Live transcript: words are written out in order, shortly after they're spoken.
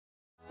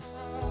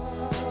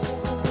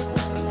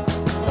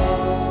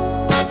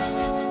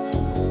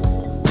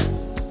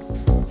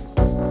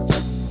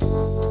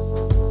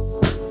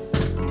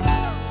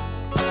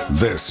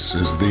This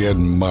is the Ed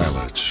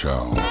Milet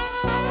Show.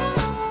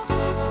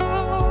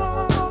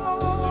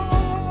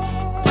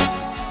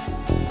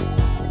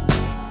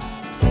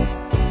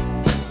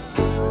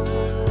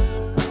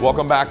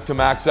 Welcome back to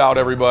Max Out,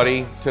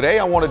 everybody. Today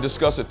I want to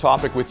discuss a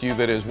topic with you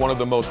that is one of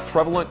the most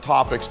prevalent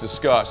topics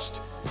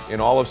discussed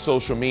in all of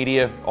social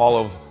media, all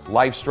of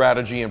life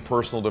strategy and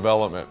personal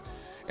development.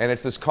 And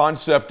it's this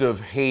concept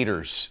of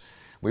haters.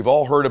 We've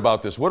all heard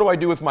about this. What do I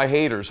do with my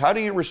haters? How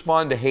do you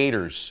respond to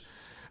haters?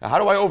 How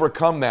do I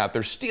overcome that?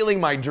 They're stealing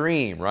my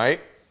dream,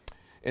 right?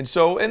 And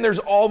there's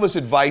all this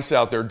advice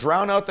out there.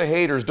 Drown out the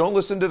haters. Don't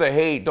listen to the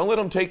hate. Don't let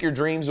them take your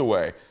dreams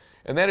away.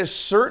 And that is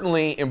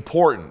certainly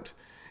important.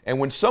 And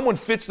when someone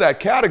fits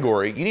that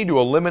category, you need to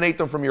eliminate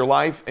them from your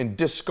life and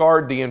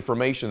discard the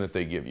information that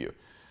they give you.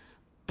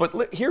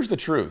 But here's the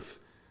truth.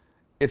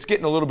 It's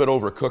getting a little bit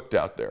overcooked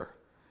out there.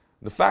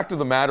 The fact of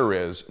the matter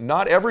is,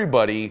 not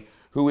everybody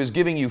who is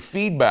giving you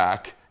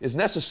feedback is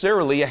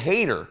necessarily a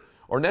hater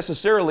or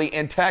necessarily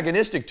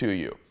antagonistic to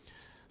you.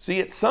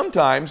 See,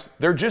 sometimes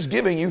they're just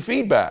giving you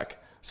feedback.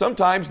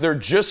 Sometimes they're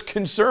just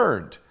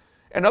concerned.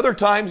 And other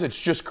times it's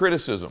just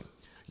criticism.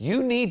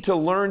 You need to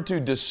learn to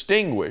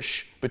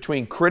distinguish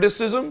between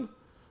criticism,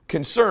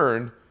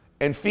 concern,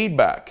 and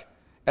feedback.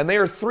 And they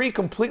are three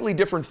completely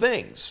different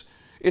things.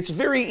 It's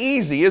very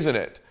easy, isn't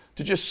it,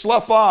 to just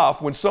slough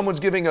off when someone's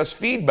giving us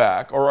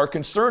feedback or are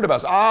concerned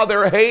about us.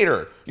 They're a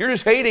hater. You're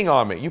just hating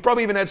on me. You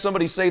probably even had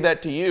somebody say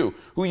that to you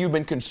who you've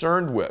been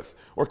concerned with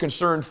or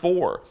concerned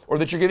for or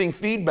that you're giving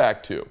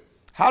feedback to.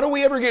 How do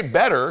we ever get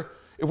better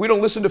if we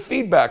don't listen to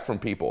feedback from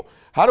people?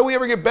 How do we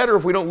ever get better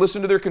if we don't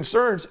listen to their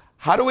concerns?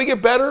 How do we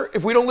get better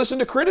if we don't listen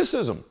to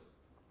criticism?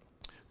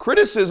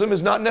 Criticism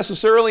is not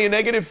necessarily a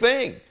negative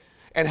thing.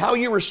 And how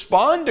you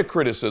respond to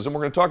criticism, we're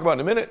going to talk about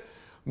in a minute,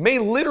 may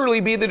literally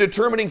be the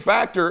determining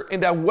factor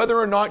into whether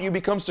or not you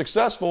become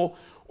successful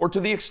or to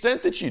the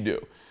extent that you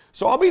do.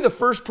 So I'll be the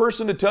first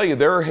person to tell you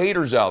there are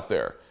haters out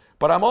there.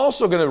 But I'm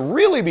also going to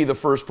really be the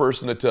first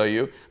person to tell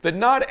you that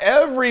not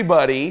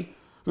everybody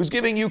who's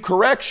giving you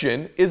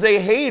correction is a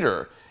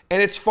hater.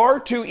 And it's far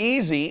too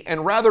easy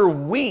and rather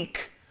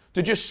weak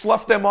to just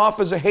slough them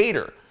off as a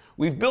hater.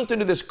 We've built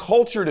into this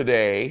culture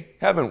today,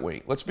 haven't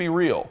we? Let's be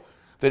real.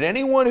 That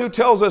anyone who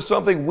tells us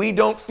something we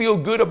don't feel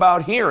good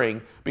about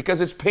hearing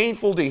because it's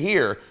painful to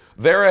hear,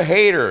 they're a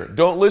hater.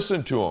 Don't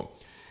listen to them.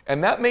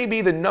 And that may be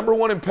the number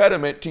one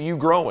impediment to you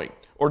growing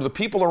or to the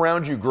people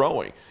around you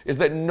growing, is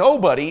that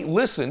nobody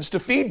listens to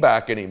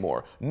feedback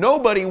anymore.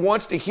 Nobody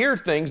wants to hear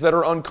things that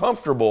are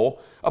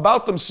uncomfortable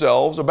about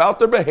themselves, about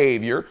their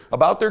behavior,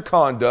 about their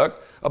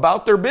conduct,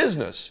 about their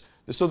business.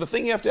 So the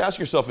thing you have to ask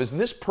yourself is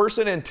this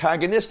person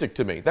antagonistic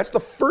to me? That's the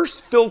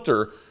first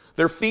filter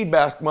their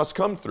feedback must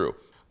come through.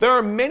 There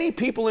are many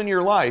people in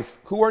your life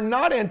who are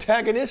not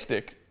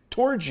antagonistic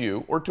towards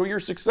you or to your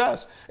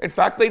success. In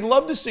fact, they'd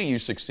love to see you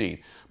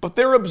succeed, but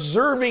they're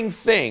observing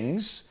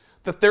things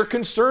that they're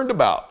concerned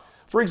about.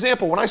 For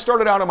example, when I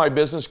started out in my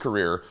business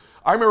career,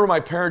 I remember my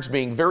parents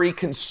being very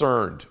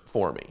concerned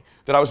for me,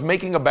 that I was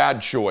making a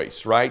bad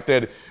choice, right?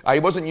 That I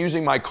wasn't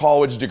using my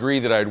college degree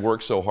that I had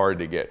worked so hard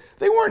to get.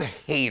 They weren't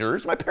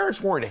haters. My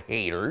parents weren't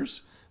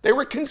haters. They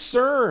were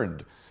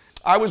concerned.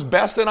 I was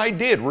best, and I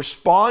did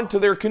respond to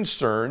their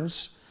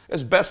concerns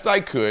as best I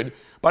could,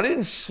 but I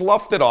didn't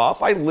slough it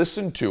off. I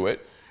listened to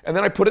it, and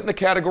then I put it in the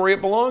category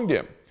it belonged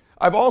in.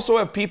 I've also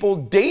have people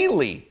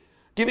daily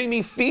giving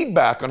me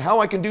feedback on how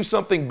I can do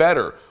something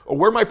better, or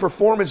where my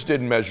performance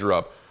didn't measure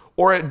up,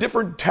 or a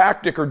different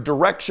tactic or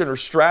direction or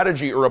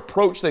strategy or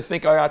approach they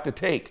think I ought to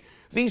take.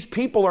 These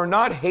people are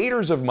not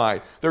haters of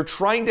mine. They're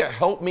trying to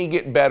help me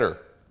get better.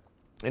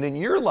 And in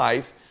your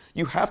life,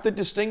 you have to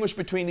distinguish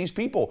between these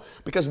people,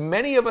 because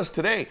many of us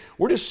today,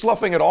 we're just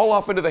sloughing it all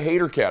off into the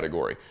hater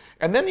category.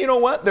 And then you know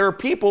what? There are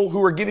people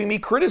who are giving me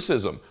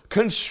criticism,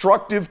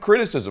 constructive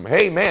criticism.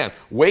 Hey man,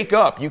 wake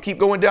up. You keep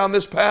going down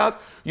this path.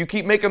 You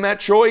keep making that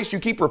choice. You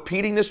keep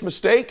repeating this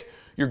mistake.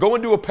 You're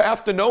going to a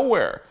path to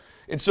nowhere.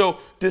 And so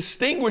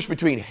distinguish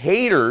between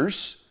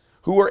haters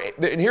who are,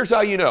 and here's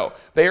how you know,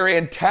 they are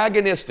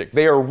antagonistic.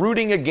 They are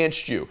rooting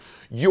against you.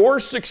 Your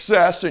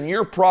success and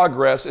your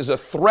progress is a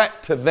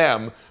threat to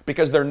them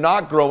because they're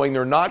not growing,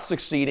 they're not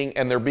succeeding,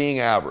 and they're being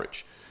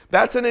average.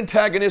 That's an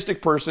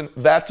antagonistic person.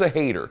 That's a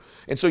hater.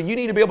 And so you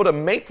need to be able to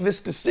make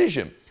this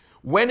decision.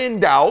 When in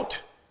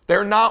doubt,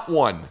 they're not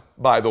one,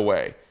 by the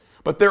way.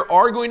 But there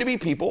are going to be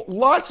people,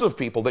 lots of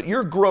people, that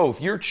your growth,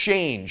 your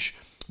change,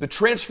 the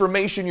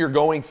transformation you're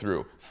going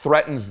through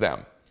threatens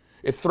them.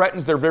 It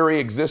threatens their very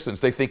existence.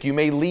 They think you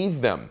may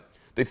leave them.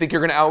 They think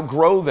you're going to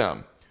outgrow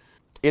them.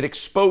 It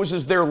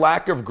exposes their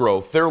lack of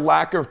growth, their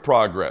lack of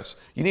progress.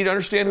 You need to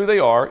understand who they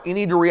are. You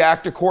need to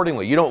react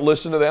accordingly. You don't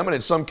listen to them, and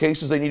in some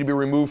cases they need to be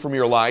removed from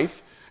your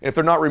life. And if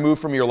they're not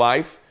removed from your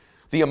life,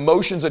 the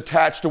emotions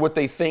attached to what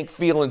they think,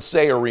 feel, and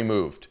say are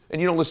removed. And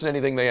you don't listen to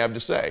anything they have to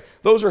say.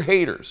 Those are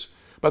haters.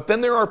 But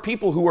then there are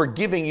people who are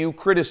giving you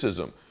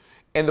criticism.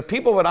 And the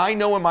people that I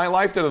know in my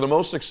life that are the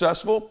most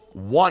successful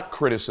want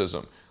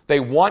criticism. They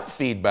want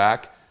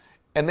feedback,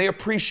 and they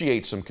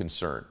appreciate some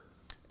concern.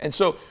 And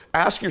so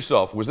ask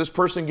yourself, was this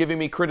person giving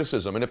me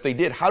criticism? And if they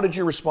did, how did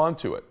you respond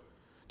to it?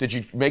 Did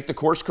you make the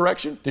course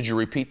correction? Did you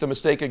repeat the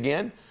mistake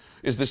again?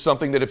 Is this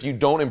something that if you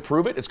don't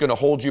improve it, it's going to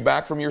hold you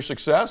back from your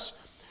success?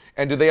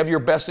 And do they have your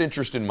best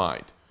interest in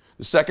mind?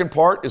 The second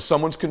part is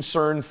someone's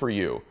concerned for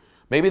you.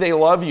 Maybe they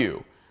love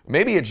you.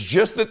 Maybe it's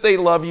just that they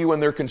love you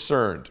and they're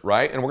concerned,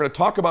 right? And we're going to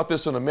talk about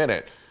this in a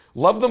minute.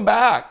 Love them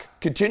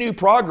back. Continue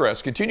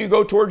progress. Continue to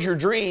go towards your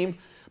dream,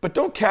 but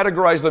don't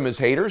categorize them as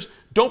haters.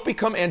 Don't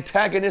become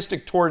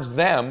antagonistic towards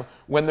them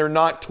when they're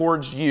not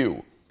towards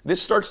you.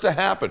 This starts to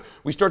happen.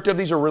 We start to have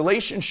these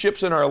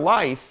relationships in our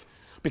life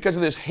because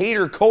of this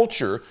hater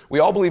culture. We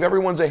all believe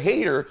everyone's a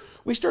hater.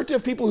 We start to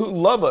have people who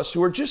love us,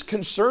 who are just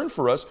concerned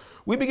for us.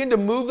 We begin to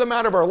move them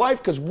out of our life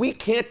because we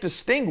can't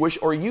distinguish,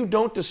 or you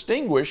don't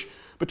distinguish,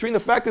 between the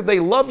fact that they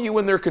love you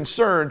when they're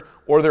concerned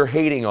or they're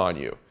hating on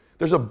you.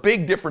 There's a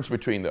big difference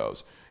between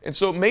those. And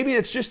so maybe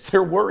it's just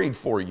they're worried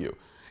for you.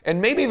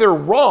 And maybe they're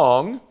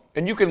wrong,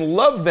 and you can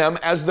love them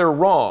as they're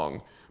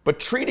wrong. But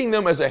treating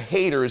them as a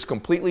hater is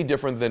completely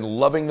different than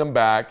loving them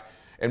back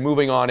and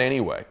moving on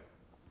anyway.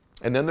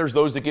 And then there's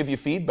those that give you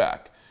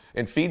feedback.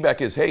 And feedback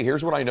is, hey,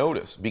 here's what I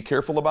noticed. Be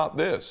careful about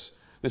this.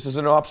 This is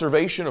an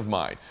observation of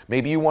mine.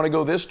 Maybe you want to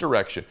go this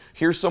direction.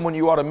 Here's someone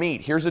you ought to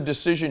meet. Here's a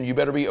decision you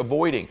better be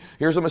avoiding.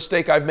 Here's a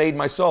mistake I've made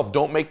myself.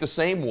 Don't make the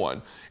same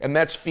one. And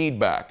that's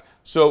feedback.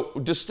 So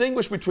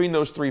distinguish between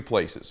those three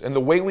places. And the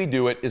way we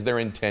do it is their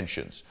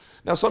intentions.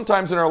 Now,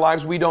 sometimes in our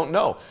lives, we don't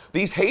know.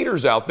 These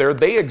haters out there,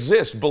 they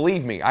exist.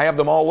 Believe me, I have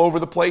them all over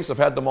the place. I've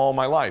had them all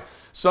my life.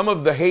 Some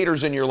of the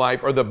haters in your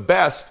life are the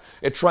best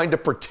at trying to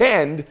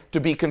pretend to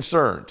be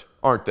concerned,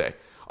 aren't they?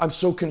 I'm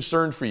so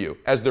concerned for you,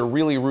 as they're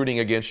really rooting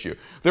against you.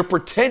 They're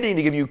pretending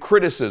to give you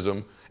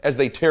criticism as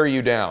they tear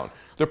you down.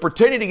 They're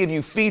pretending to give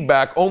you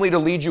feedback only to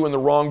lead you in the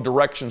wrong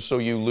direction so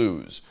you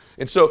lose.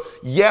 And so,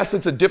 yes,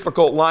 it's a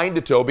difficult line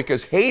to toe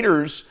because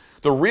haters,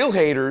 the real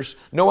haters,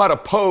 know how to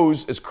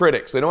pose as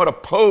critics. They know how to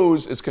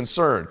pose as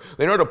concern.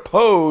 They know how to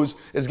pose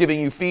as giving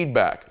you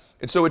feedback.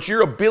 And so it's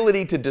your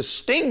ability to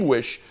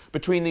distinguish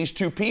between these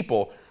two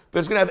people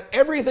that's going to have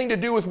everything to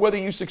do with whether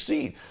you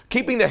succeed.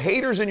 Keeping the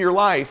haters in your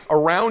life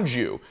around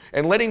you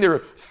and letting their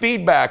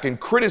feedback and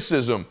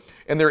criticism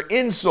and their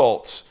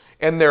insults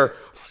and their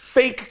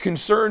fake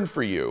concern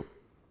for you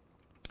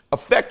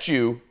affect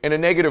you in a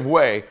negative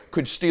way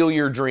could steal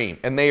your dream.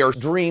 And they are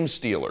dream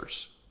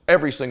stealers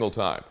every single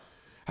time.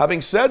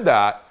 Having said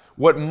that,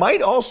 what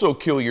might also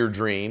kill your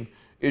dream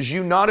is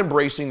you not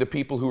embracing the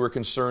people who are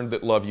concerned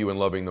that love you and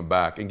loving them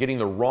back, and getting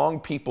the wrong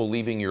people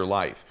leaving your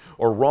life,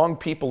 or wrong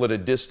people at a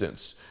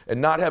distance, and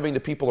not having the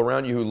people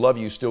around you who love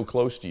you still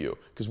close to you.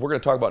 Because we're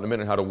going to talk about in a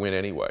minute how to win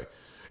anyway.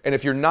 And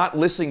if you're not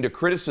listening to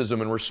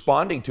criticism and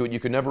responding to it, you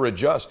can never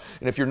adjust.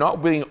 And if you're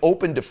not being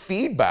open to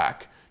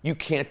feedback, you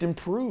can't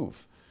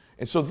improve.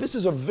 And so this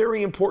is a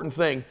very important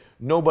thing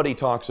nobody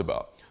talks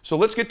about. So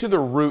let's get to the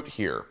root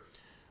here.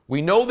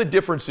 We know the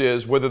difference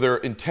is whether they're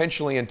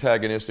intentionally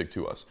antagonistic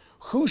to us.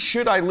 Who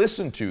should I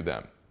listen to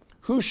them?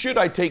 Who should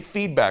I take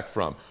feedback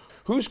from?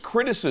 Whose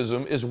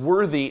criticism is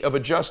worthy of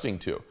adjusting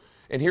to?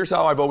 And here's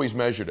how I've always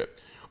measured it.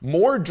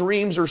 More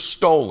dreams are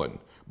stolen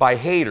by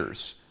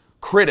haters,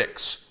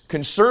 critics,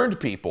 concerned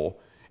people,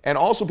 and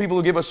also people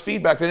who give us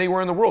feedback than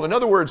anywhere in the world. In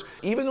other words,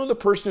 even though the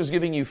person who's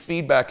giving you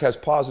feedback has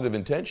positive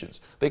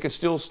intentions, they could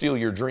still steal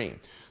your dream.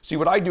 See,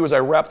 what I do is I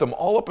wrap them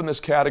all up in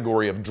this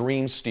category of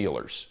dream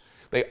stealers.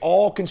 They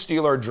all can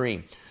steal our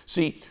dream.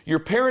 See, your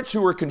parents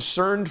who are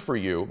concerned for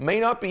you may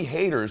not be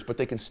haters, but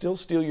they can still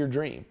steal your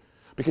dream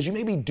because you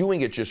may be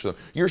doing it just for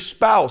them. Your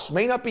spouse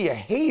may not be a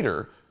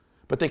hater,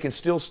 but they can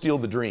still steal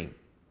the dream,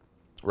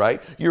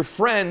 right? Your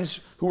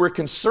friends who are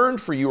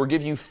concerned for you or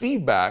give you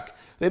feedback,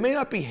 they may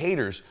not be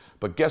haters,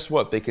 but guess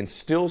what? They can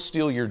still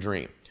steal your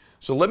dream.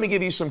 So let me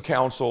give you some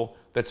counsel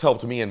that's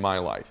helped me in my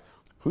life.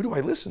 Who do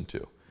I listen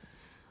to?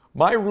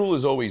 My rule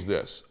is always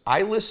this.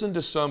 I listen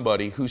to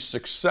somebody who's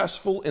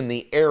successful in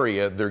the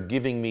area they're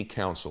giving me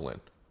counsel in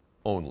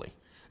only.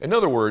 In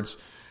other words,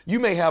 you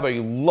may have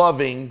a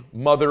loving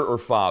mother or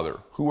father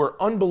who are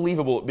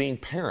unbelievable at being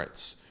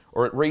parents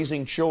or at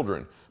raising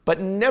children,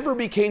 but never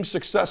became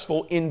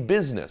successful in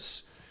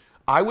business.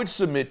 I would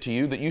submit to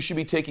you that you should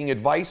be taking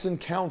advice and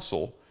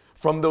counsel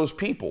from those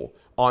people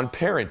on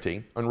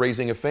parenting, on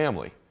raising a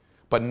family,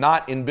 but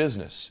not in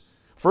business.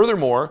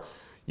 Furthermore,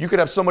 you could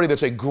have somebody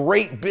that's a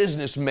great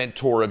business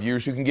mentor of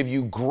yours who can give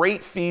you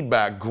great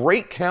feedback,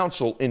 great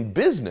counsel in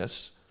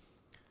business,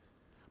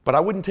 but I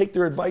wouldn't take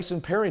their advice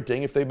in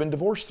parenting if they've been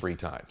divorced 3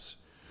 times.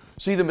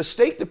 See, the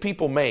mistake that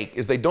people make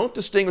is they don't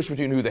distinguish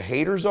between who the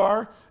haters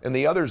are and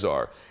the others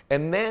are.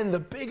 And then the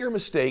bigger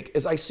mistake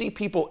is I see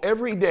people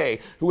every day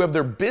who have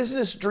their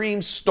business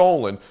dreams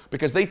stolen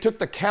because they took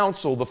the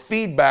counsel, the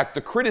feedback,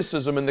 the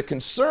criticism, and the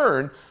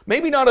concern,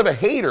 maybe not of a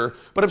hater,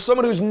 but of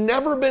someone who's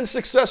never been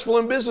successful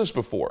in business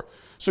before.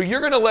 So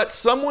you're going to let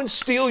someone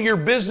steal your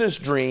business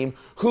dream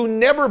who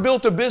never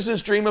built a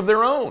business dream of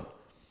their own.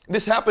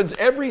 This happens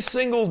every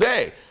single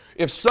day.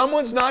 If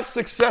someone's not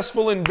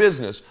successful in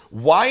business,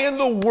 why in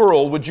the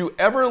world would you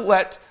ever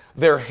let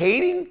their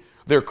hating,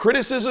 their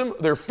criticism,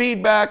 their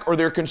feedback, or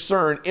their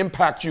concern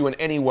impact you in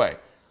any way.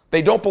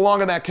 They don't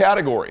belong in that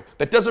category.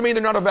 That doesn't mean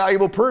they're not a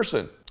valuable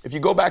person. If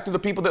you go back to the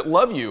people that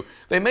love you,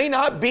 they may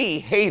not be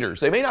haters.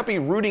 They may not be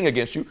rooting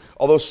against you,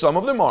 although some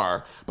of them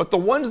are. But the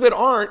ones that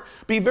aren't,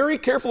 be very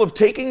careful of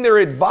taking their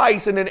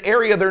advice in an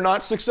area they're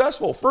not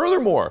successful.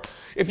 Furthermore,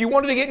 if you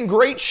wanted to get in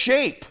great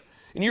shape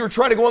and you were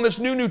trying to go on this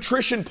new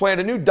nutrition plan,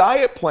 a new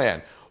diet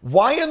plan,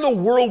 why in the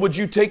world would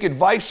you take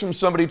advice from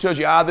somebody who tells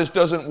you, this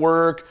doesn't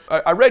work?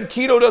 I read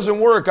keto doesn't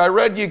work. I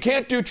read you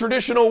can't do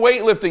traditional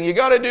weightlifting. You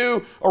got to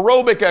do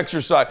aerobic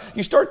exercise.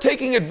 You start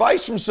taking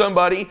advice from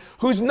somebody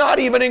who's not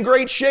even in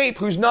great shape,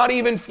 who's not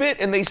even fit,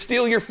 and they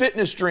steal your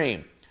fitness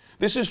dream.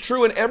 This is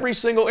true in every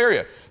single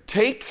area.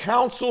 Take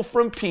counsel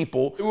from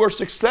people who are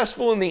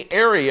successful in the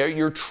area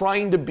you're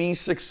trying to be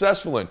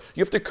successful in.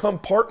 You have to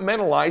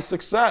compartmentalize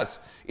success.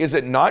 Is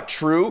it not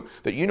true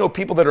that you know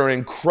people that are in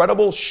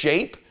incredible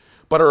shape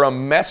but are a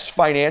mess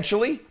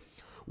financially?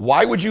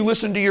 Why would you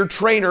listen to your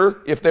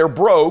trainer if they're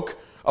broke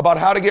about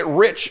how to get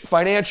rich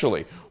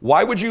financially?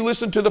 Why would you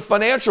listen to the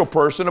financial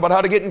person about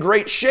how to get in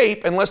great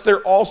shape unless they're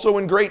also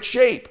in great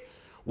shape?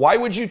 Why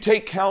would you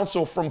take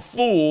counsel from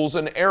fools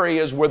in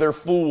areas where they're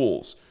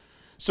fools?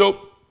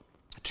 So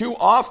too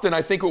often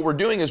I think what we're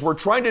doing is we're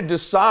trying to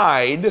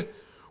decide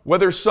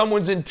whether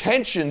someone's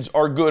intentions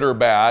are good or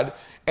bad,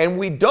 and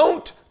we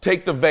don't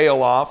take the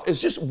veil off. It's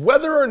just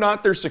whether or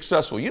not they're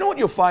successful. You know what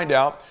you'll find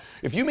out?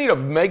 If you meet a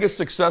mega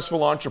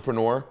successful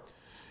entrepreneur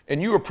and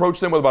you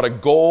approach them with about a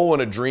goal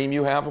and a dream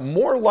you have,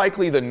 more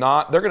likely than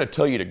not, they're going to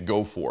tell you to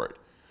go for it.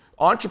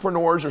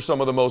 Entrepreneurs are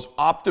some of the most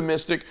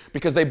optimistic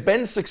because they've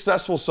been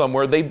successful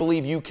somewhere. They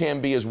believe you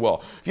can be as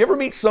well. If you ever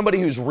meet somebody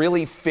who's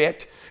really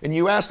fit and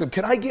you ask them,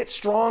 can I get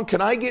strong?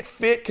 Can I get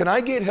fit? Can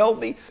I get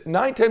healthy?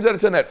 9 times out of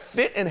 10, that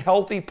fit and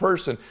healthy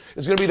person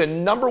is going to be the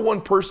number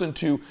one person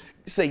to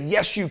say,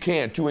 yes, you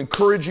can, to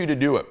encourage you to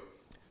do it.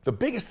 The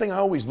biggest thing I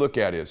always look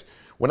at is,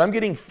 when I'm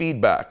getting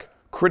feedback,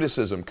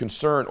 criticism,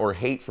 concern, or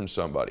hate from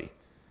somebody,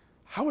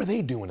 how are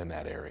they doing in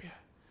that area?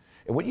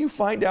 And what you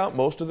find out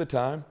most of the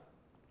time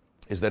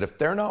is that if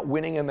they're not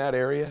winning in that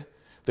area,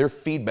 their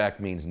feedback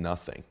means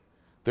nothing.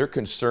 Their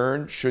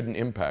concern shouldn't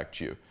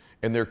impact you,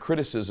 and their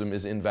criticism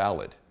is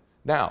invalid.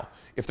 Now,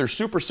 if they're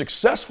super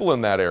successful in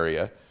that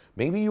area,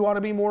 maybe you ought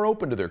to be more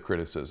open to their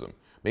criticism.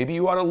 Maybe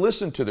you ought to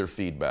listen to their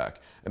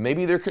feedback, and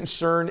maybe their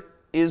concern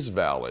is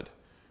valid.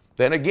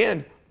 Then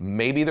again,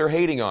 maybe they're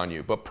hating on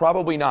you, but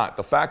probably not.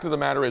 The fact of the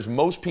matter is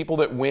most people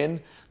that win,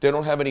 they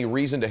don't have any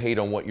reason to hate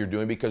on what you're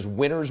doing because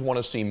winners want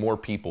to see more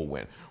people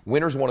win.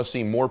 Winners want to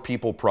see more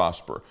people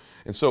prosper.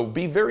 And so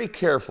be very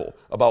careful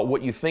about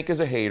what you think is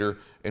a hater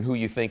and who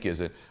you think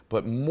isn't.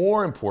 But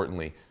more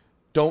importantly,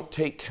 don't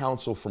take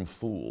counsel from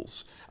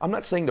fools. I'm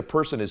not saying the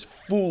person is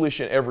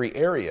foolish in every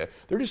area.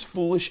 They're just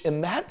foolish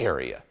in that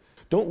area.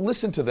 Don't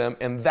listen to them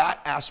in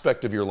that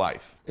aspect of your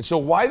life. And so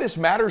why this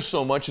matters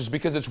so much is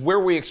because it's where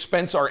we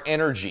expense our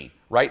energy,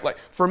 right? Like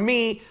for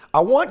me,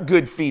 I want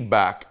good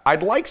feedback.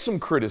 I'd like some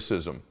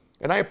criticism,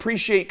 and I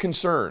appreciate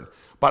concern,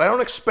 but I don't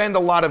expend a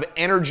lot of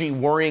energy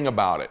worrying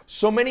about it.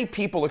 So many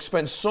people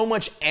expend so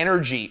much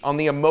energy on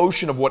the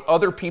emotion of what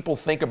other people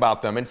think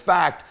about them. In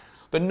fact,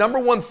 the number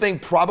one thing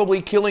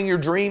probably killing your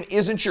dream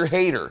isn't your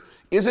hater,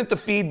 isn't the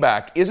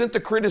feedback, isn't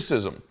the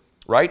criticism,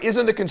 right?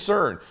 Isn't the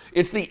concern.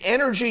 It's the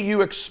energy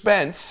you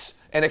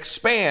expense and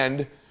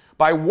expand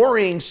by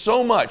worrying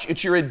so much.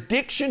 It's your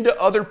addiction to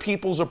other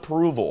people's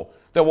approval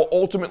that will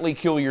ultimately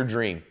kill your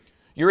dream.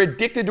 You're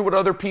addicted to what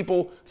other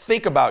people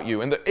think about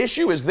you. And the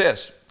issue is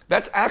this.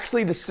 That's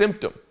actually the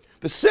symptom.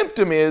 The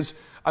symptom is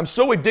I'm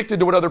so addicted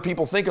to what other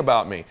people think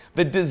about me.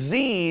 The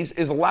disease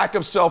is lack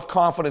of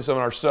self-confidence in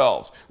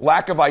ourselves,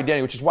 lack of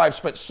identity, which is why I've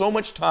spent so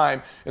much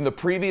time in the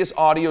previous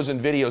audios and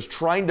videos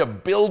trying to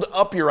build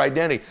up your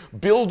identity,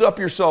 build up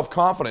your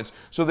self-confidence,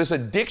 so this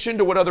addiction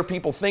to what other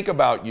people think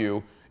about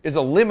you is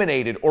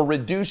eliminated or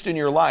reduced in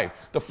your life.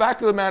 The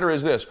fact of the matter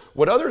is this,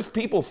 what other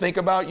people think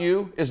about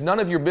you is none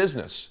of your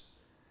business.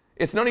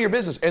 It's none of your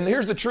business. And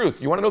here's the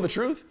truth. You want to know the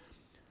truth?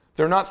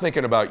 They're not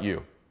thinking about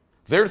you.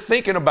 They're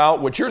thinking about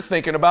what you're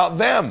thinking about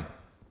them.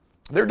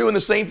 They're doing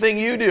the same thing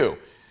you do.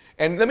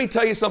 And let me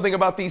tell you something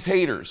about these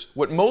haters.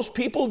 What most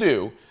people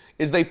do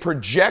is they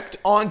project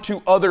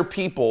onto other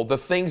people the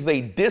things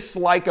they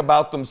dislike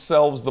about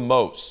themselves the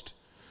most.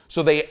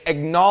 So they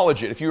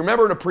acknowledge it. If you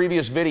remember in a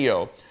previous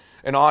video,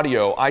 an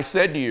audio, I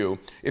said to you,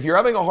 if you're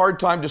having a hard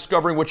time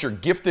discovering what your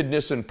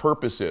giftedness and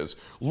purpose is,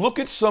 look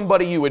at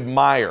somebody you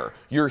admire,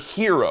 your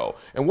hero,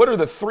 and what are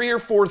the 3 or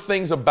 4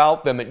 things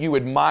about them that you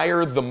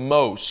admire the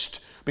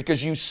most?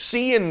 Because you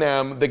see in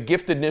them the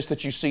giftedness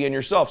that you see in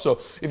yourself. So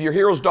if your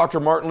hero is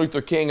Dr. Martin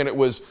Luther King and it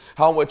was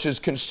how much his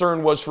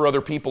concern was for other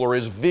people, or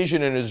his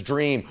vision and his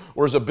dream,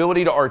 or his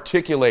ability to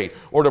articulate,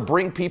 or to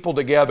bring people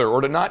together,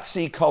 or to not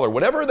see color,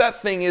 whatever that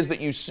thing is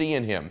that you see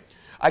in him,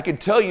 I can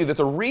tell you that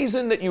the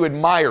reason that you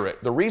admire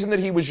it, the reason that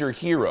he was your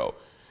hero,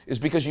 is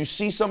because you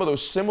see some of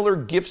those similar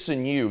gifts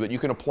in you that you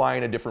can apply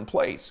in a different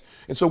place.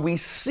 And so we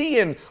see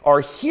in our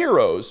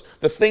heroes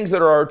the things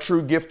that are our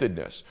true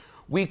giftedness.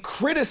 We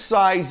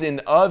criticize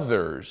in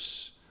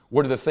others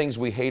what are the things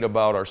we hate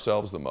about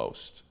ourselves the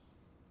most?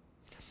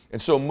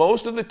 And so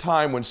most of the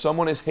time when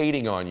someone is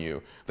hating on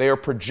you, they are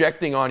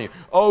projecting on you.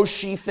 Oh,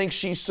 she thinks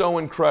she's so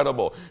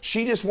incredible.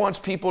 She just wants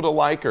people to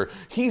like her.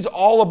 He's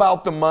all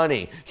about the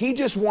money. He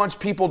just wants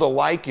people to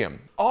like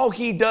him. All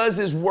he does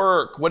is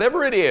work.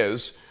 Whatever it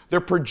is, they're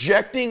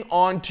projecting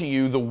onto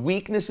you the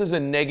weaknesses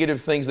and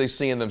negative things they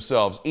see in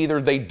themselves.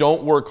 Either they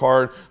don't work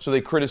hard, so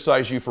they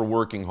criticize you for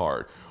working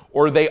hard.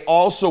 Or they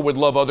also would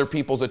love other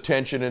people's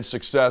attention and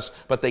success,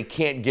 but they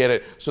can't get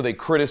it, so they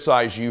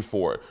criticize you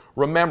for it.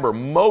 Remember,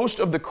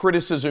 most of the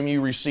criticism you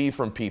receive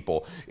from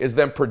people is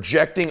them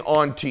projecting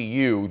onto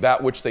you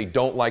that which they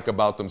don't like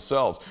about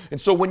themselves.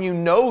 And so when you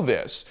know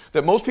this,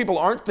 that most people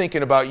aren't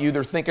thinking about you,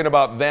 they're thinking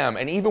about them.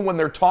 And even when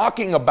they're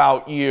talking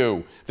about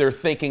you, they're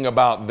thinking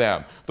about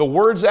them. The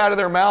words out of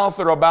their mouth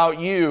are about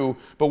you,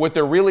 but what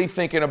they're really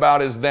thinking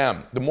about is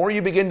them. The more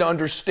you begin to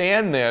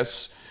understand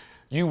this,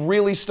 you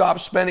really stop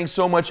spending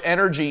so much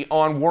energy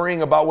on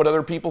worrying about what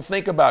other people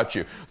think about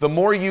you. The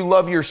more you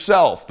love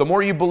yourself, the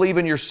more you believe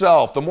in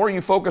yourself, the more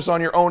you focus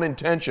on your own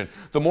intention,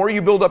 the more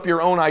you build up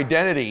your own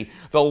identity,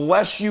 the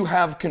less you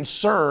have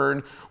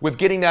concern with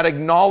getting that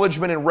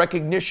acknowledgement and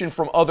recognition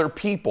from other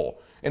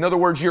people. In other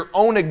words, your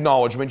own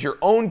acknowledgement, your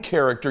own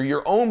character,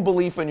 your own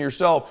belief in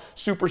yourself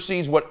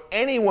supersedes what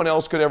anyone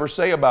else could ever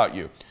say about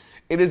you.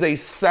 It is a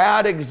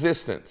sad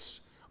existence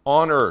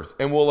on earth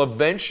and will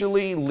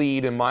eventually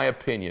lead, in my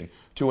opinion,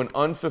 to an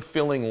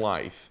unfulfilling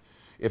life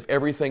if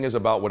everything is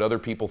about what other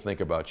people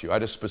think about you. I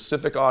had a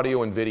specific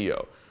audio and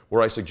video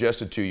where I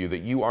suggested to you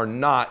that you are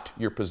not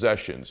your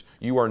possessions,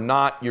 you are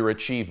not your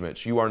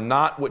achievements, you are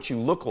not what you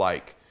look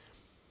like,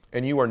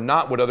 and you are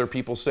not what other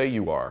people say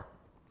you are.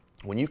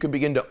 When you can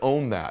begin to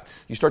own that,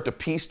 you start to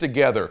piece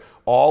together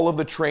all of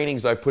the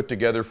trainings I've put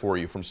together for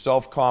you, from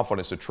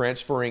self-confidence to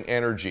transferring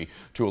energy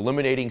to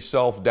eliminating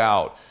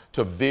self-doubt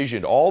to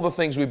vision, all the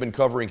things we've been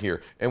covering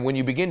here. And when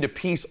you begin to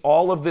piece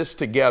all of this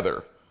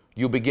together,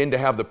 you'll begin to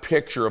have the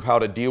picture of how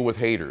to deal with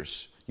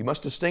haters. You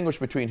must distinguish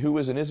between who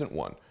is and isn't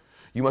one.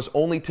 You must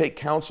only take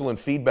counsel and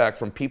feedback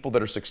from people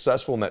that are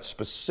successful in that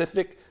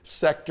specific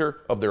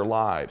sector of their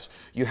lives.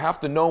 You have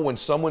to know when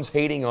someone's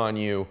hating on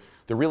you,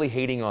 they're really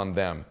hating on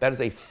them. That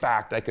is a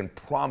fact, I can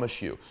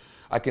promise you.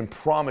 I can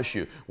promise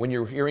you, when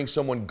you're hearing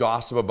someone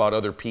gossip about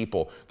other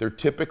people, they're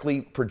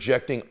typically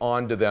projecting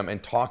onto them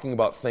and talking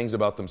about things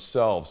about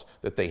themselves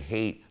that they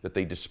hate, that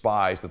they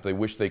despise, that they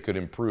wish they could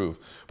improve.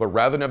 But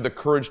rather than have the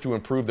courage to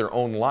improve their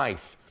own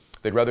life,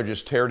 they'd rather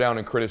just tear down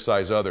and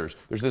criticize others.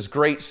 There's this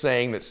great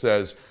saying that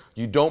says,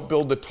 you don't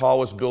build the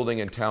tallest building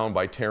in town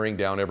by tearing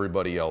down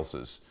everybody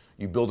else's.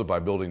 You build it by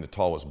building the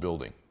tallest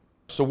building.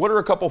 So what are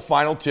a couple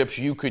final tips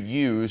you could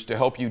use to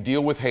help you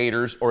deal with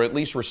haters, or at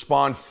least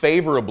respond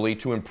favorably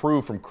to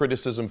improve from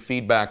criticism,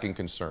 feedback, and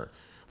concern?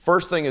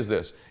 First thing is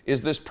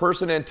this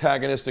person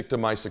antagonistic to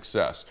my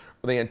success?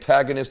 Are they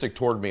antagonistic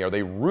toward me? Are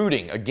they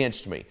rooting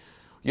against me?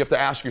 You have to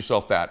ask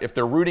yourself that. If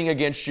they're rooting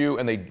against you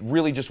and they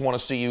really just want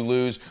to see you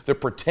lose, they're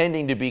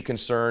pretending to be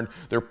concerned,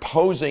 they're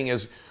posing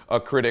as a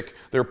critic,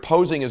 they're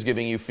posing as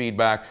giving you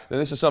feedback, then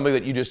this is something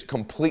that you just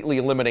completely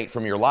eliminate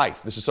from your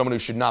life. This is someone who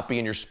should not be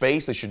in your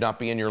space, they should not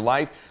be in your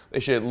life, they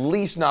should at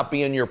least not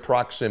be in your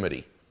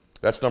proximity.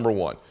 That's number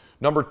one.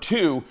 Number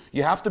two,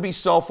 you have to be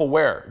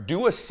self-aware.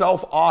 Do a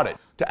self-audit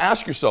to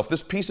ask yourself,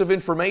 this piece of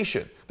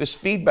information, this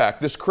feedback,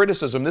 this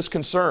criticism, this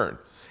concern,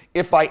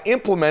 if I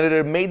implemented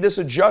it and made this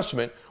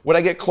adjustment, would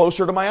I get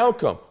closer to my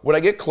outcome? Would I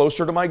get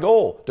closer to my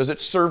goal? Does it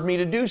serve me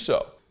to do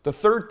so? The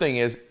third thing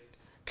is,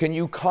 can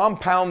you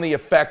compound the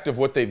effect of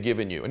what they've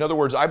given you? In other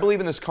words, I believe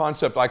in this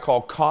concept I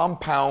call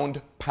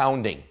compound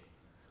pounding.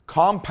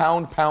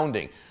 Compound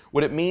pounding.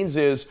 What it means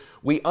is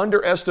we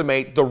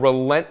underestimate the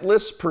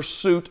relentless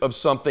pursuit of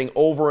something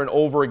over and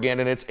over again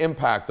and its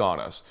impact on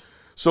us.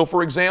 So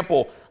for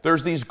example,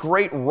 there's these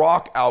great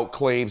rock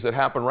outclaves that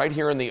happen right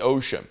here in the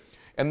ocean.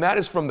 And that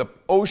is from the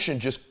ocean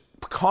just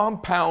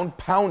compound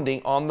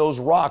pounding on those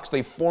rocks.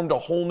 They've formed a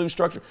whole new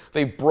structure.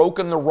 They've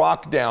broken the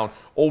rock down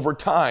over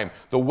time.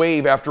 The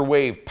wave after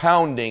wave,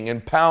 pounding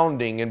and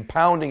pounding and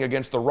pounding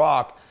against the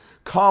rock,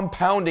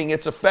 compounding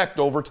its effect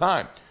over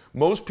time.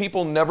 Most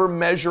people never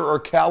measure or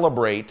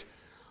calibrate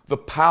the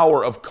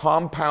power of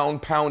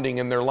compound pounding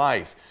in their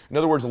life. In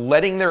other words,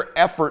 letting their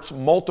efforts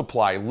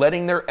multiply,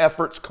 letting their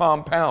efforts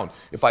compound.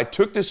 If I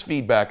took this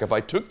feedback, if I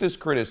took this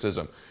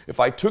criticism, if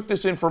I took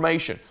this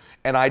information,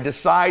 and I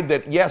decide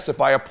that, yes,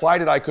 if I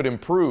applied it, I could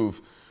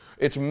improve,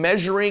 it's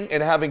measuring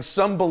and having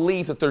some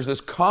belief that there's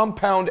this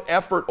compound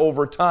effort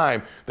over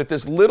time, that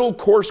this little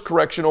course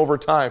correction over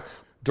time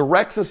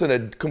directs us in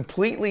a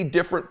completely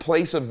different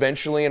place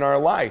eventually in our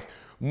life.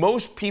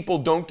 Most people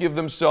don't give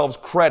themselves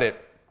credit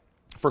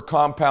for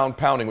compound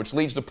pounding, which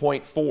leads to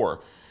point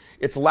 4.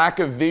 It's lack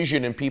of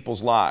vision in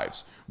people's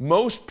lives.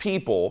 Most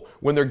people,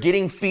 when they're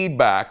getting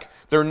feedback,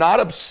 they're not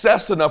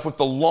obsessed enough with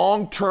the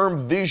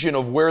long-term vision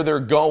of where they're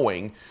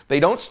going. They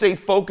don't stay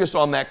focused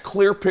on that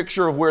clear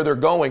picture of where they're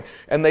going,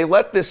 and they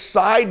let this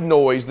side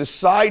noise, this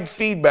side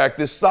feedback,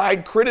 this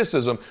side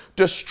criticism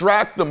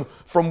distract them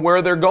from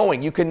where they're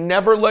going. You can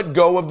never let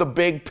go of the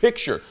big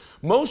picture.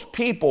 Most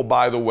people,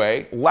 by the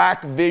way,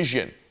 lack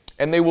vision,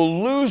 and they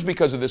will lose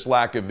because of this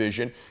lack of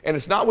vision, and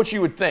it's not what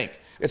you would think.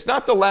 It's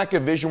not the lack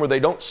of vision where they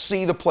don't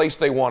see the place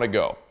they want to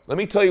go. Let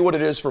me tell you what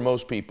it is for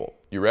most people.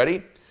 You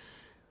ready?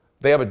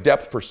 They have a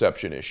depth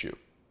perception issue.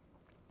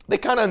 They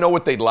kind of know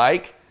what they'd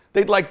like.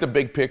 They'd like the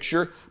big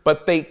picture,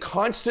 but they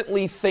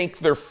constantly think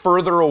they're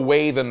further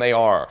away than they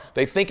are.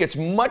 They think it's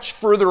much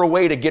further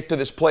away to get to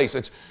this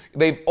place.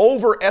 They've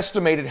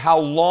overestimated how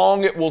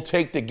long it will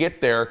take to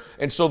get there,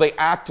 and so they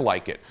act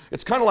like it.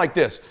 It's kind of like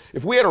this.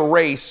 If we had a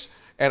race,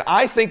 and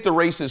I think the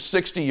race is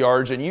 60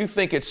 yards, and you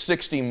think it's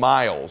 60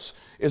 miles,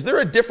 is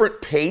there a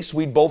different pace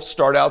we'd both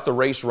start out the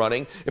race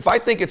running? If I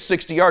think it's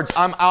 60 yards,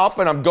 I'm off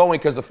and I'm going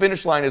because the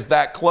finish line is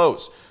that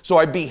close. So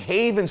I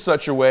behave in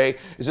such a way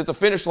as if the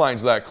finish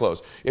line's that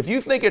close. If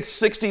you think it's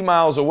 60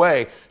 miles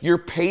away, your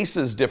pace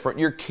is different,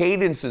 your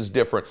cadence is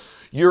different.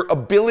 Your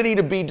ability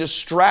to be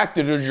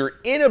distracted, or your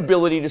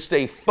inability to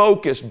stay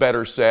focused,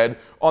 better said,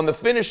 on the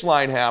finish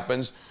line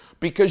happens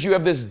because you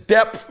have this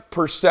depth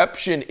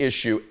perception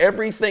issue.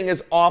 Everything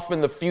is off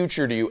in the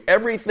future to you.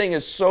 Everything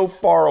is so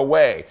far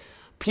away.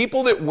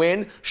 People that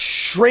win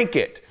shrink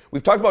it.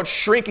 We've talked about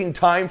shrinking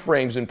time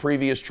frames in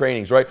previous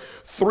trainings, right?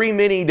 3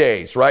 mini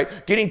days,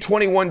 right? Getting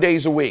 21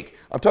 days a week.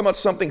 I'm talking about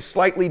something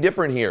slightly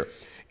different here.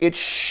 It's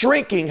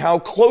shrinking how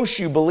close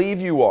you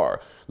believe you are.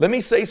 Let me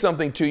say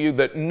something to you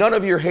that none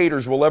of your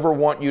haters will ever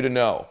want you to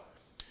know.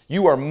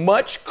 You are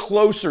much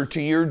closer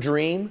to your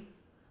dream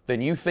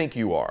than you think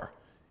you are.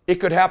 It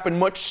could happen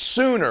much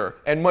sooner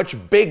and much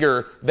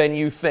bigger than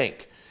you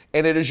think.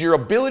 And it is your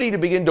ability to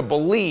begin to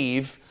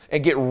believe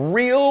and get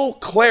real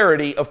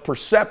clarity of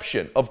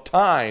perception, of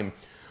time.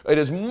 It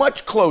is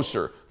much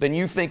closer than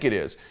you think it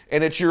is.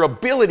 And it's your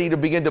ability to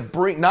begin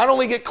to not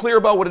only get clear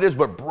about what it is,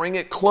 but bring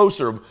it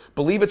closer.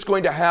 Believe it's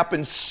going to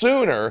happen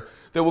sooner,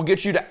 that will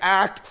get you to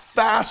act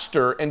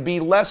faster and be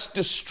less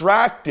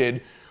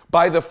distracted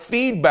by the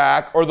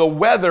feedback or the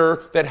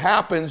weather that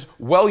happens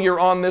while you're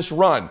on this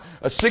run.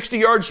 A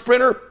 60-yard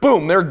sprinter,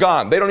 boom, they're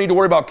gone. They don't need to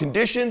worry about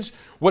conditions,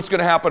 what's going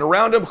to happen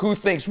around them, who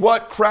thinks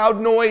what, crowd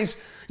noise,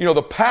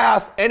 the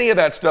path, any of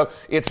that stuff.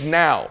 It's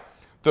now.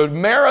 The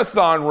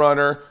marathon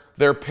runner,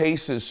 their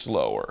pace is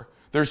slower.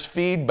 There's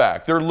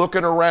feedback. They're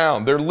looking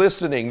around. They're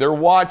listening. They're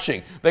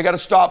watching. They got to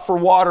stop for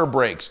water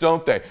breaks,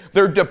 don't they?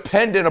 They're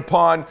dependent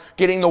upon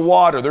getting the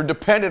water. They're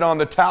dependent on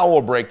the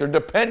towel break. They're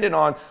dependent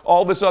on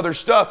all this other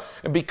stuff.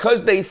 And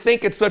because they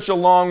think it's such a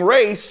long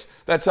race,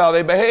 that's how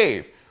they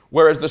behave.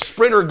 Whereas the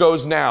sprinter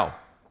goes now.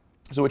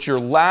 So it's your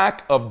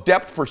lack of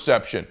depth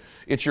perception.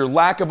 It's your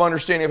lack of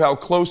understanding of how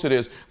close it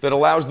is that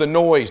allows the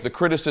noise, the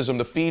criticism,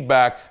 the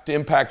feedback to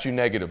impact you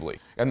negatively.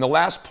 And the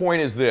last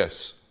point is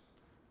this.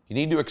 You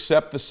need to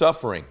accept the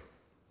suffering.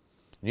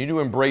 You need to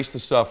embrace the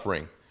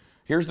suffering.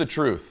 Here's the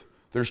truth.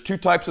 There's two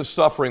types of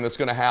suffering that's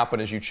going to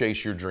happen as you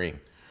chase your dream.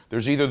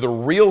 There's either the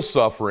real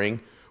suffering,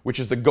 which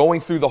is the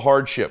going through the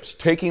hardships,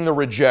 taking the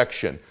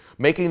rejection,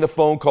 making the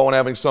phone call and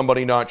having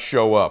somebody not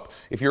show up.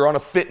 If you're on a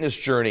fitness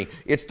journey,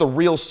 it's the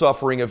real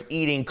suffering of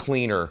eating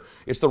cleaner.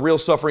 It's the real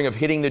suffering of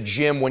hitting the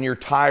gym when you're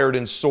tired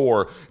and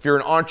sore. If you're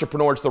an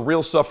entrepreneur, it's the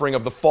real suffering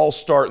of the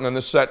false start and then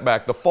the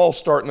setback, the false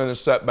start and then the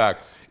setback.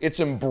 It's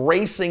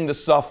embracing the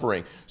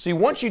suffering. See,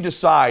 once you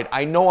decide,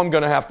 I know I'm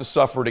going to have to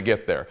suffer to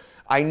get there.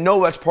 I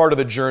know that's part of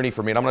the journey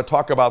for me, and I'm going to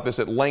talk about this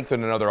at length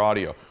in another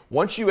audio.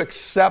 Once you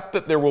accept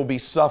that there will be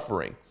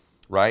suffering,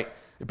 right,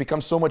 it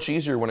becomes so much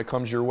easier when it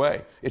comes your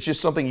way. It's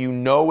just something you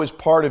know is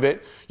part of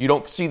it. You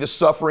don't see the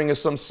suffering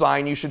as some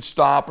sign you should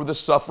stop, or the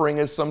suffering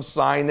as some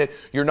sign that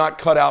you're not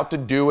cut out to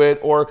do it,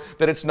 or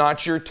that it's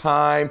not your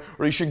time,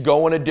 or you should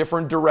go in a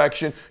different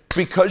direction.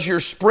 Because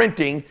you're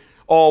sprinting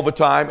all the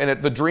time,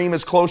 and the dream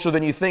is closer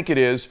than you think it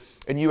is,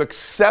 and you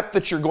accept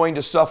that you're going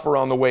to suffer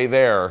on the way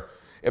there,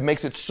 it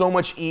makes it so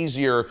much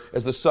easier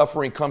as the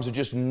suffering comes to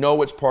just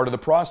know it's part of the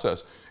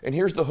process. And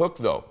here's the hook,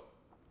 though.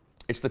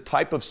 It's the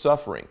type of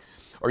suffering.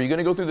 Are you going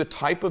to go through the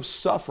type of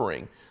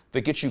suffering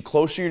that gets you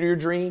closer to your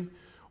dream,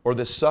 or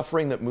the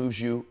suffering that moves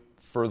you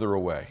further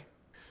away?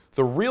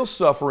 The real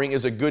suffering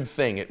is a good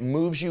thing. It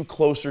moves you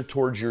closer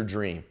towards your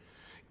dream.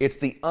 It's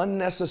the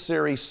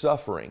unnecessary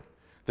suffering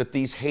that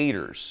these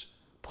haters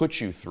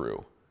put you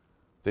through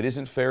that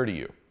isn't fair to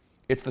you.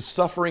 It's the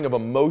suffering of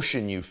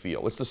emotion you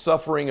feel. It's the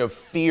suffering of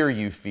fear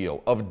you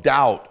feel, of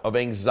doubt, of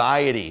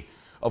anxiety,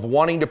 of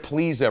wanting to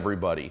please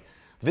everybody.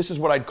 This is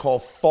what I'd call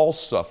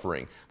false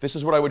suffering. This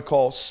is what I would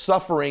call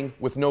suffering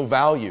with no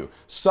value,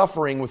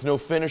 suffering with no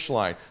finish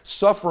line,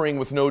 suffering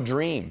with no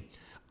dream.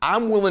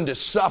 I'm willing to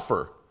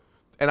suffer,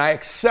 and I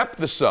accept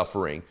the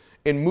suffering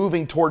in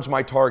moving towards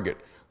my target.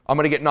 I'm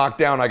going to get knocked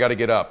down, I got to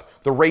get up.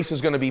 The race is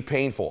going to be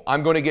painful.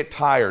 I'm going to get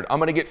tired. I'm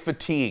going to get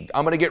fatigued.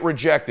 I'm going to get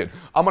rejected.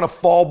 I'm going to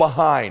fall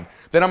behind.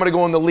 Then I'm going to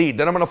go in the lead.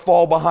 Then I'm going to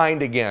fall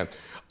behind again.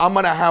 I'm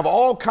going to have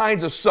all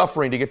kinds of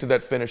suffering to get to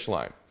that finish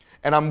line.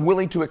 And I'm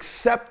willing to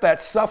accept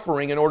that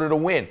suffering in order to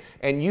win.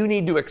 And you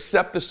need to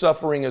accept the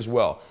suffering as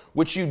well.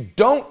 What you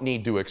don't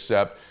need to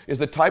accept is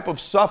the type of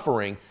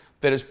suffering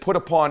that is put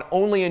upon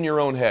only in your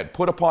own head,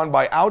 put upon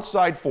by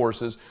outside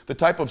forces, the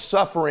type of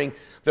suffering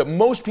that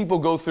most people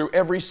go through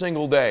every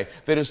single day,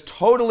 that is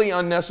totally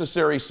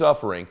unnecessary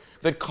suffering,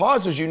 that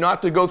causes you not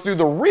to go through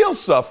the real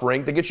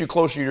suffering that gets you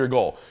closer to your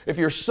goal. If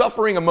you're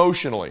suffering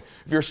emotionally,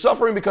 if you're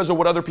suffering because of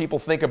what other people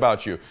think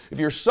about you, if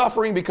you're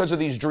suffering because of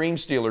these dream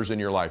stealers in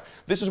your life,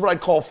 this is what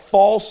I'd call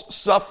false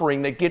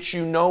suffering that gets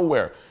you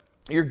nowhere.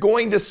 You're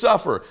going to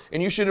suffer,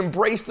 and you should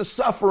embrace the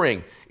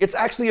suffering. It's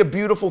actually a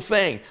beautiful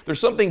thing. There's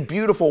something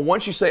beautiful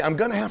once you say, I'm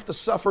going to have to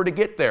suffer to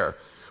get there.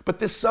 But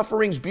this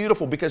suffering's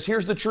beautiful because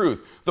here's the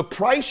truth. The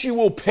price you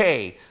will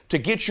pay to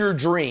get your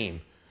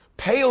dream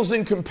pales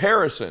in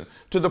comparison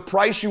to the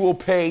price you will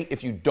pay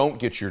if you don't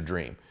get your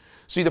dream.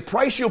 See, the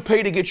price you'll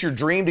pay to get your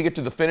dream, to get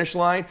to the finish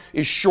line,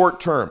 is short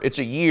term. It's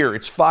a year,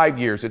 it's 5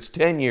 years, it's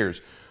 10 years,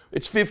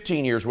 it's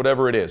 15 years,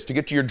 whatever it is, to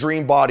get to your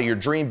dream body, your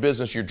dream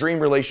business, your dream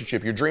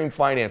relationship, your dream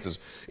finances.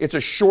 It's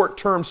a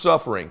short-term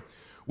suffering,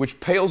 which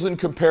pales in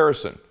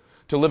comparison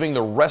to living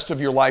the rest of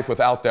your life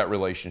without that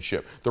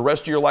relationship, the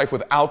rest of your life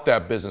without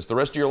that business, the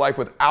rest of your life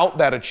without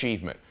that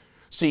achievement.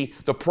 See,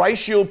 the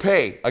price you'll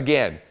pay,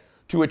 again,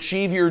 to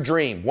achieve your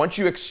dream, once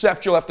you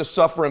accept you'll have to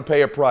suffer and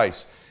pay a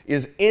price,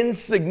 is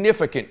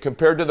insignificant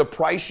compared to the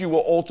price you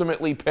will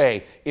ultimately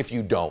pay if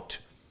you don't.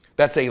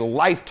 That's a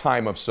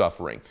lifetime of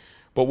suffering.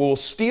 But what will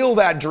steal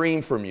that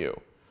dream from you,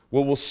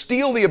 what will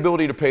steal the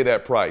ability to pay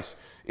that price,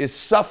 is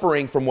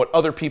suffering from what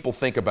other people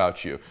think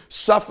about you,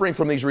 suffering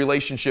from these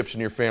relationships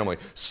in your family,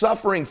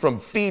 suffering from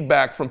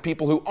feedback from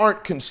people who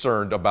aren't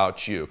concerned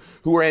about you,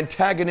 who are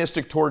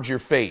antagonistic towards your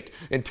fate,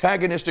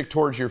 antagonistic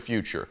towards your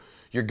future.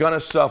 You're going to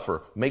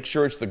suffer. Make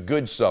sure it's the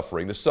good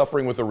suffering, the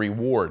suffering with a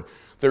reward.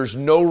 There's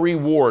no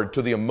reward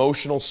to the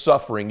emotional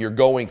suffering you're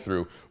going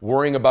through,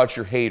 worrying about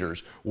your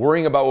haters,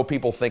 worrying about what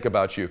people think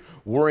about you,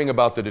 worrying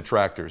about the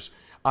detractors.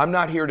 I'm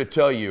not here to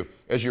tell you,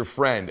 as your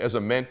friend, as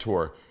a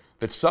mentor,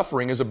 that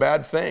suffering is a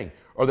bad thing,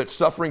 or that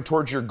suffering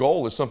towards your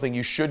goal is something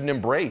you shouldn't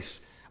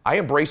embrace. I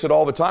embrace it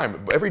all the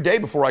time. Every day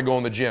before I go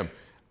in the gym,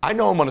 I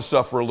know I'm going to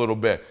suffer a little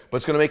bit, but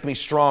it's going to make me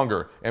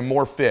stronger and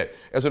more fit.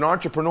 As an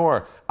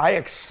entrepreneur, I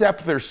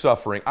accept their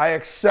suffering. I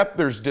accept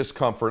there's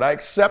discomfort. I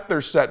accept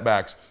their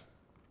setbacks.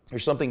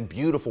 There's something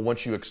beautiful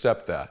once you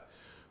accept that.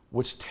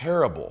 What's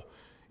terrible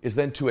is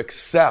then to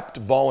accept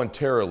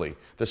voluntarily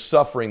the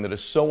suffering that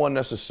is so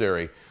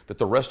unnecessary that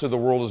the rest of the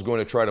world is going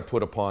to try to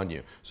put upon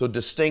you. So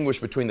distinguish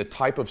between the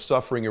type of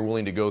suffering you're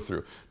willing to go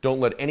through. Don't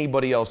let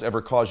anybody else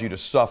ever cause you to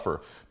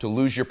suffer, to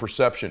lose your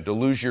perception, to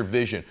lose your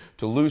vision,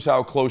 to lose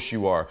how close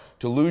you are,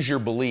 to lose your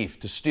belief,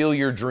 to steal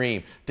your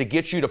dream, to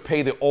get you to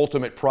pay the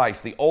ultimate price.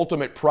 The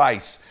ultimate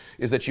price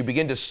is that you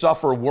begin to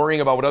suffer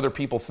worrying about what other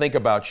people think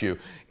about you.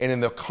 And in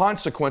the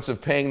consequence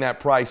of paying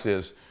that price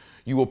is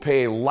you will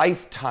pay a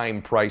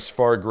lifetime price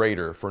far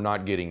greater for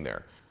not getting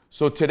there.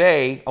 So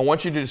today, I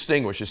want you to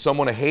distinguish, is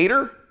someone a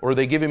hater, or are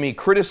they giving me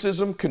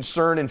criticism,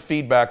 concern, and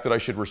feedback that I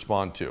should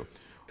respond to?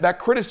 That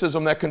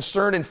criticism, that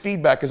concern and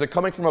feedback, is it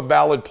coming from a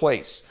valid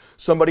place?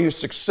 Somebody who's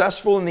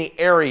successful in the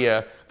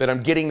area that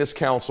I'm getting this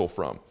counsel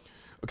from.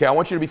 Okay, I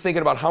want you to be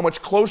thinking about how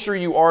much closer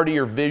you are to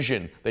your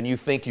vision than you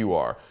think you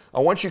are.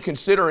 I want you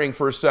considering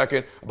for a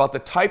second about the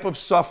type of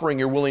suffering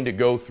you're willing to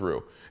go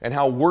through and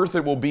how worth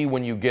it will be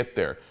when you get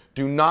there.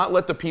 Do not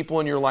let the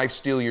people in your life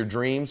steal your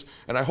dreams.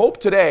 And I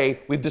hope today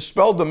we've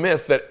dispelled the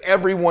myth that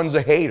everyone's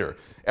a hater.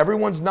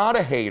 Everyone's not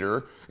a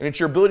hater, and it's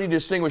your ability to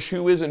distinguish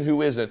who is and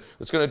who isn't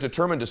that's going to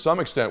determine to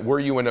some extent where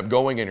you end up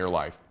going in your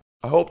life.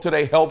 I hope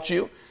today helped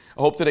you.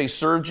 I hope today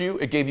served you.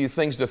 It gave you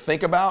things to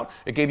think about.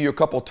 It gave you a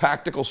couple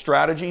tactical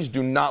strategies.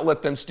 Do not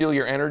let them steal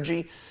your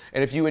energy.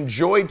 And if you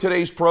enjoyed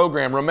today's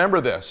program,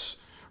 remember this.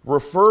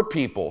 Refer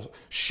people.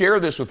 Share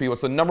this with people.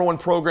 It's the #1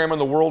 program in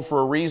the world for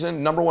a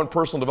reason. #1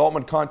 personal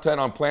development content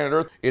on planet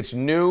Earth. It's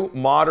new,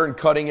 modern,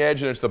 cutting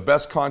edge, and it's the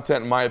best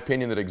content, in my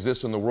opinion, that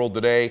exists in the world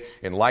today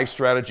in life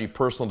strategy,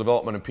 personal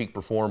development, and peak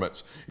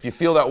performance. If you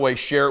feel that way,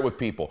 share it with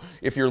people.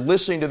 If you're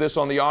listening to this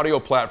on the audio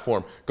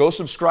platform, go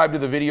subscribe to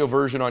the video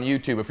version on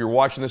YouTube. If you're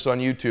watching this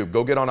on YouTube,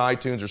 go get on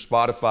iTunes or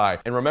Spotify.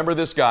 And remember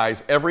this,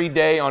 guys, every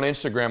day on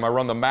Instagram, I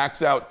run the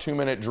Max Out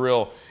 2-minute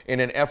drill in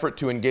an effort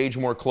to engage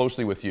more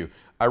closely with you.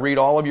 I read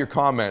all of your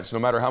comments, no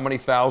matter how many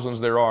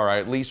thousands there are. I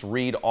at least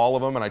read all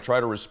of them, and I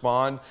try to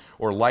respond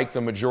or like the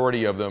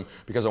majority of them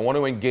because I want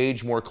to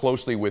engage more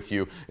closely with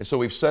you. And so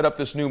we've set up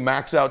this new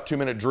Max Out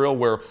 2-minute drill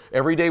where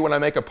every day when I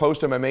make a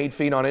post on my main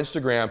feed on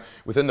Instagram,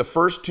 within the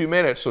first 2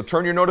 minutes, so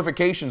turn your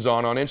notifications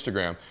on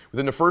Instagram,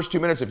 within the first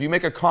 2 minutes, if you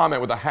make a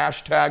comment with a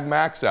hashtag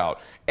MaxOut,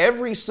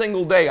 every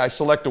single day I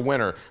select a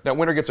winner. That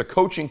winner gets a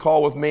coaching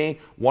call with me,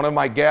 one of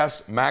my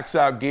guests, Max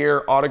Out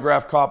gear,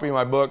 autographed copy of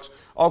my books,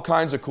 all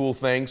kinds of cool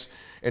things.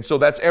 And so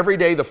that's every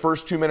day, the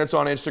first 2 minutes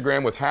on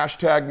Instagram with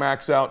hashtag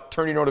MaxOut.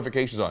 Turn your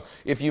notifications on.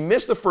 If you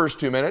miss the first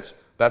 2 minutes,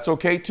 that's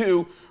okay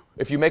too.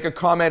 If you make a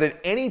comment at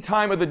any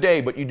time of the day,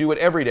 but you do it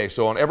every day.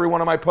 So on every one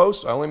of my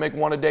posts, I only make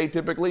one a day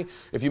typically.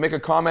 If you make a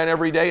comment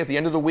every day, at the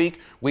end of the week,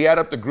 we add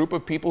up the group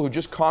of people who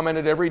just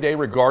commented every day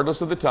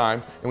regardless of the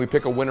time, and we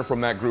pick a winner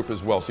from that group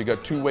as well. So you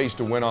got 2 ways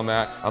to win on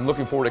that. I'm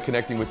looking forward to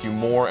connecting with you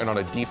more and on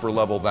a deeper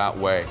level that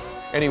way.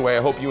 Anyway,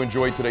 I hope you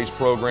enjoyed today's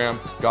program.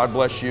 God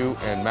bless you,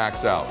 and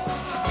Max out.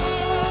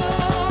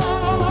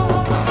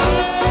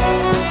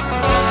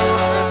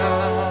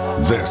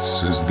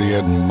 This is the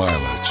Ed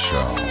Milet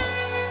Show.